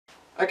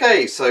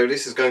Okay, so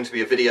this is going to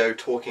be a video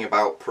talking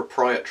about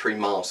proprietary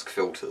mask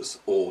filters,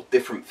 or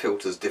different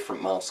filters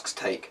different masks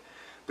take.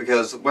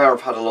 Because where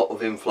I've had a lot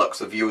of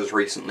influx of viewers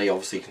recently,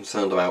 obviously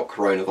concerned about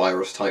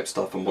coronavirus type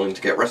stuff and wanting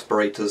to get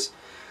respirators,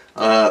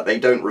 they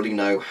don't really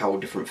know how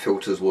different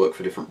filters work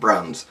for different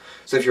brands.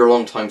 So if you're a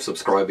long time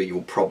subscriber,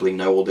 you'll probably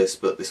know all this,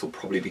 but this will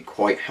probably be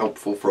quite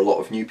helpful for a lot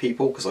of new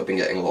people, because I've been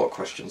getting a lot of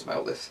questions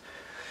about this.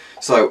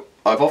 So,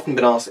 I've often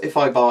been asked, if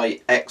I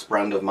buy X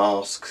brand of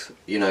masks,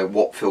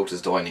 what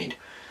filters do I need?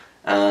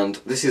 And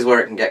this is where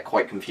it can get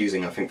quite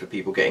confusing, I think, for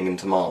people getting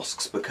into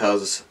masks,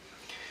 because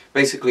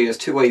basically there's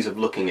two ways of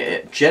looking at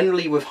it.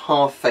 Generally with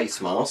half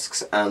face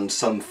masks and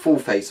some full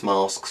face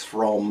masks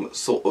from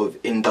sort of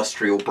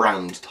industrial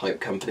brand type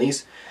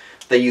companies,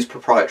 they use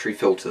proprietary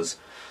filters.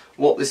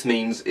 What this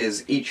means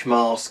is each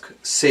mask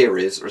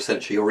series, or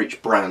essentially, or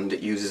each brand,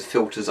 uses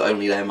filters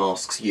only their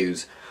masks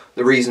use.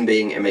 The reason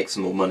being, it makes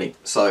them more money.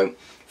 So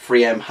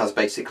 3M has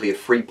basically a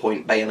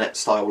 3-point bayonet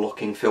style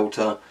locking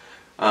filter.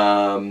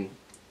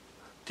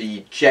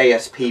 The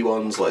JSP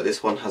ones, like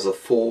this one, has a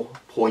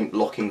 4-point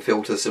locking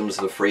filter similar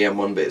to the 3M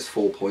one, but it's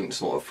 4 points,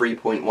 not a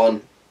 3-point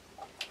one.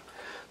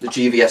 The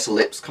GVS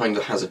Ellipse kind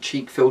of has a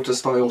cheek filter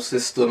style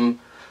system.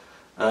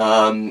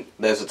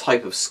 There's a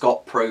type of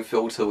Scott Pro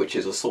filter, which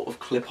is a sort of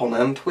clip-on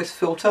and twist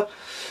filter.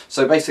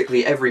 So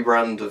basically every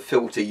brand of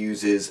filter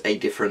uses a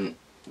different,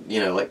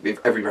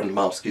 every brand of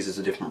mask uses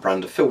a different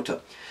brand of filter.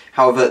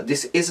 However,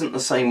 this isn't the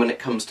same when it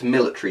comes to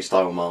military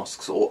style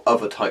masks or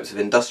other types of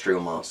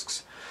industrial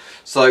masks.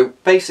 So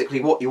basically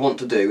what you want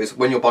to do is,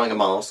 when you're buying a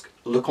mask,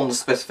 look on the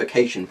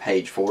specification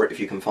page for it if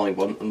you can find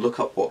one, and look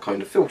up what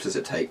kind of filters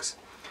it takes.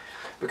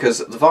 Because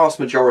the vast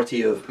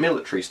majority of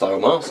military style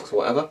masks, or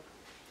whatever,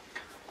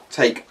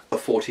 take a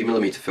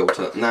 40mm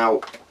filter. Now,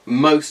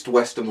 most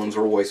Western ones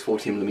are always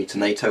 40mm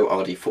NATO,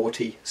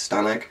 RD40,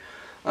 STANAG,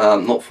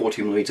 not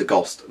 40mm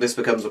GOST. This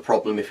becomes a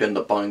problem if you end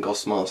up buying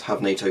GOST masks,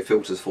 have NATO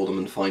filters for them,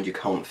 and find you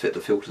can't fit the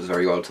filters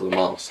very well to the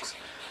masks.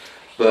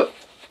 But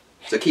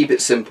to keep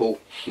it simple,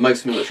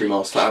 most military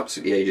masks for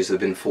absolutely ages have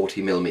been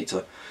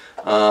 40mm.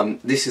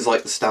 This is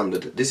like the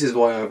standard. This is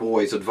why I've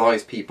always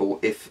advised people,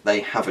 if they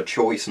have a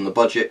choice and the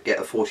budget, get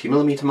a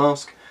 40mm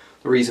mask.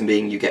 The reason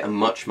being, you get a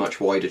much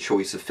wider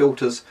choice of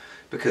filters,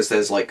 because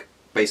there's like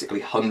basically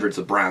hundreds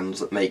of brands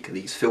that make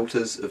these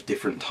filters of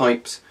different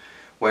types.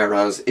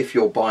 Whereas if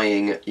you're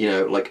buying,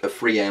 like a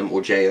 3M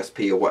or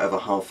JSP or whatever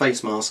half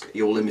face mask,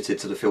 you're limited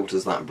to the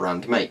filters that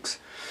brand makes.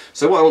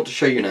 So what I want to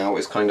show you now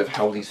is kind of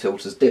how these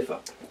filters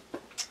differ.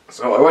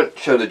 So I won't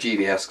show the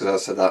GVS because, as I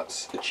said,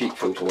 that's a cheap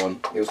filter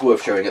one. It was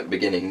worth showing at the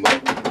beginning,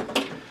 but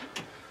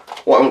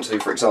what I want to do,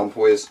 for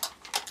example, is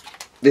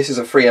this is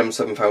a 3M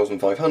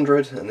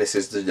 7500 and this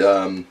is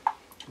the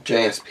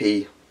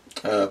JSP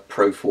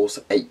Pro Force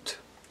 8.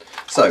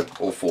 So,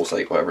 or Force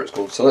 8, whatever it's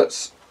called. So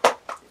let's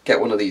get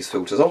one of these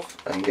filters off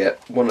and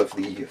get one of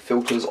the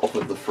filters off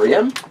of the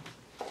 3M.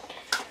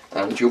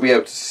 And you'll be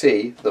able to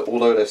see that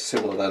although they're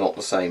similar, they're not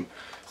the same.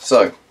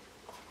 So,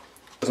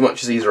 as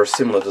much as these are a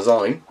similar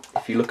design,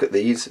 if you look at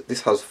these,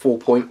 this has 4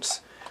 points,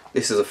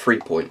 this is a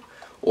 3-point.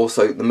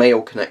 Also, the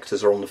male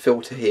connectors are on the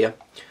filter here.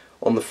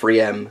 On the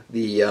 3M,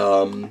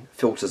 the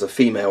filter's a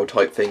female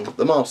type thing,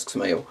 the mask's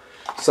male.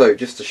 So,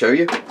 just to show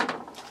you,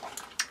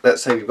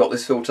 let's say we've got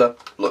this filter,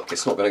 look,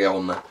 it's not going to go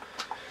on there.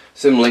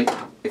 Similarly,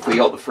 if we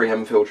got the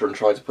 3M filter and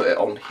tried to put it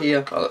on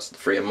here, that's the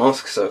 3M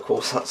mask, so of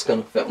course that's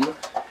going to fit on there.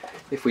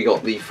 If we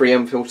got the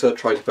 3M filter,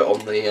 tried to put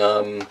on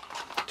the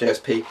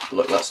JSP,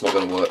 look, that's not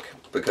going to work,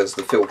 because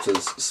the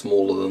filter's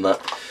smaller than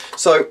that.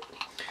 So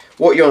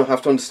what you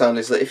have to understand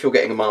is that if you're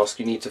getting a mask,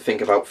 you need to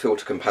think about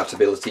filter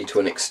compatibility to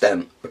an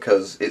extent,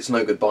 because it's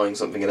no good buying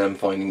something and then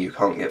finding you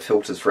can't get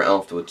filters for it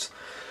afterwards.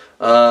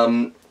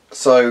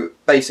 So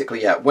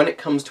basically, yeah, when it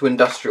comes to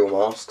industrial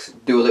masks,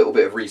 do a little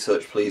bit of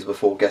research please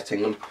before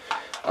getting them.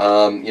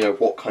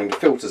 What kind of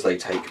filters they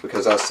take,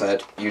 because as I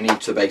said, you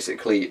need to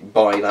basically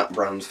buy that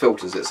brand's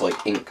filters. It's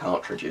like ink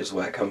cartridges,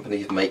 where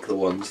companies make the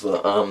ones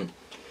that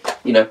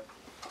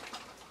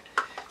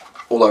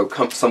although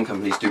some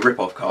companies do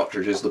rip-off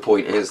cartridges, the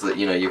point is that,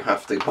 you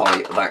have to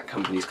buy that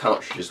company's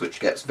cartridges, which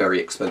gets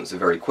very expensive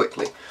very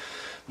quickly.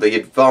 The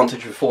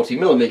advantage of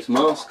 40mm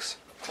masks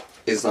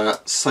is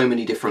that so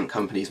many different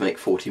companies make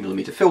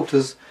 40mm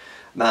filters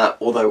that,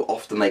 although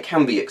often they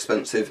can be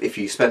expensive, if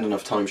you spend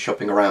enough time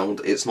shopping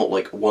around, it's not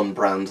like one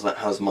brand that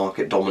has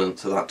market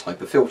dominance of that type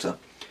of filter.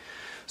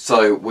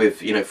 So with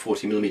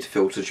 40mm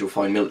filters, you'll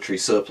find military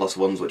surplus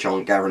ones which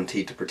aren't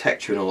guaranteed to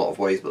protect you in a lot of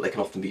ways, but they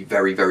can often be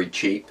very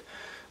cheap.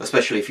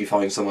 Especially if you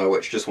find somewhere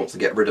which just wants to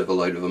get rid of a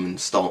load of them in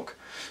stock.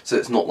 So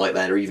it's not like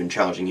they're even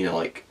charging,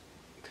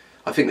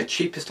 I think the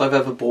cheapest I've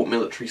ever bought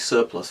military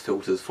surplus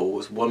filters for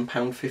was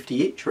 £1.50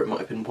 each, or it might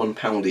have been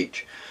 £1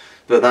 each.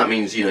 But that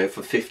means,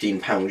 for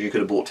 £15 you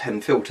could have bought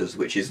 10 filters,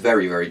 which is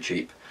very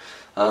cheap.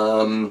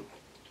 Whereas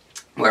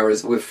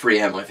with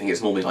 3M, I think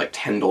it's normally like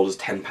 $10,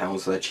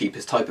 £10 for their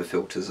cheapest type of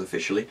filters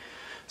officially.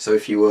 So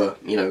if you were,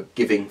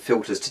 giving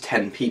filters to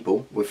 10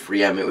 people with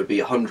 3M, it would be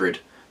 £100,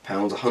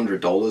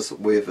 $100.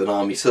 With an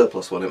army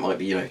surplus one, it might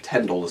be, $10,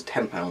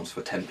 £10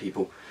 for 10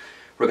 people.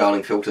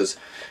 regarding filters.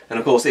 And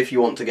of course, if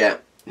you want to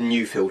get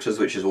new filters,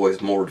 which is always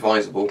more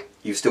advisable,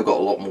 you've still got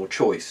a lot more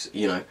choice,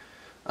 you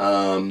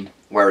know,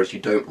 whereas you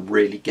don't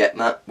really get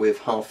that with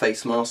half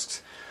face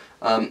masks.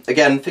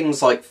 Again,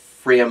 things like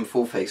 3M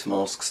full face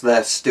masks,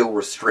 they're still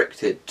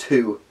restricted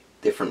to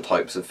different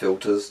types of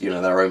filters, you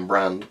know, their own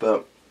brand,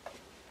 but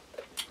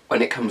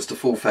when it comes to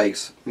full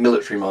face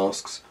military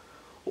masks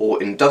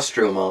or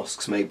industrial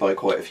masks made by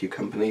quite a few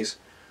companies,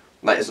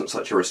 that isn't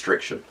such a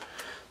restriction.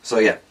 So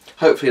yeah,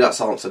 hopefully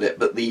that's answered it,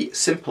 but the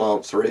simple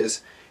answer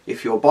is,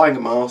 if you're buying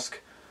a mask,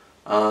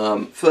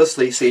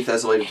 firstly see if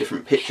there's a load of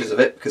different pictures of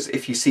it, because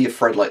if you see a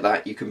thread like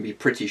that you can be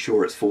pretty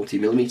sure it's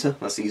 40mm,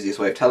 that's the easiest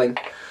way of telling.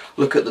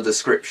 Look at the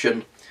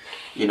description,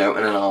 you know,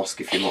 and then ask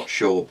if you're not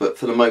sure, but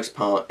for the most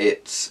part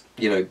it's,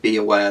 you know, be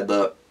aware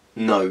that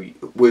no,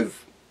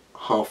 with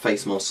half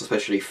face masks,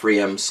 especially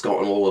 3M, Scott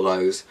and all of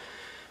those,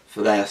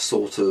 for their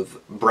sort of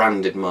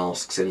branded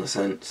masks in a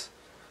sense,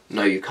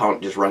 no, you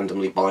can't just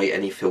randomly buy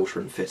any filter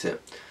and fit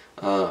it.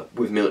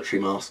 With military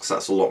masks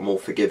that's a lot more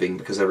forgiving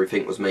because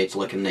everything was made to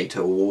like a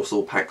NATO or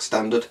Warsaw Pact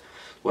standard,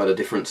 where the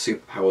different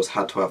superpowers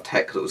had to have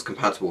tech that was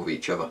compatible with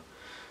each other.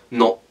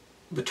 Not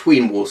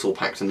between Warsaw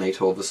Pact and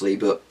NATO obviously,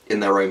 but in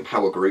their own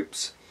power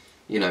groups.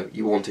 You know,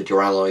 you wanted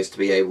your allies to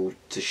be able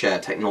to share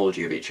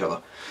technology with each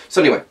other.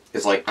 So anyway,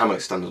 it's like ammo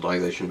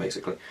standardisation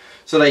basically.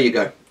 So there you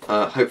go.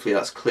 Hopefully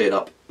that's cleared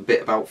up a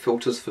bit about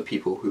filters for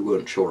people who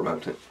weren't sure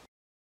about it.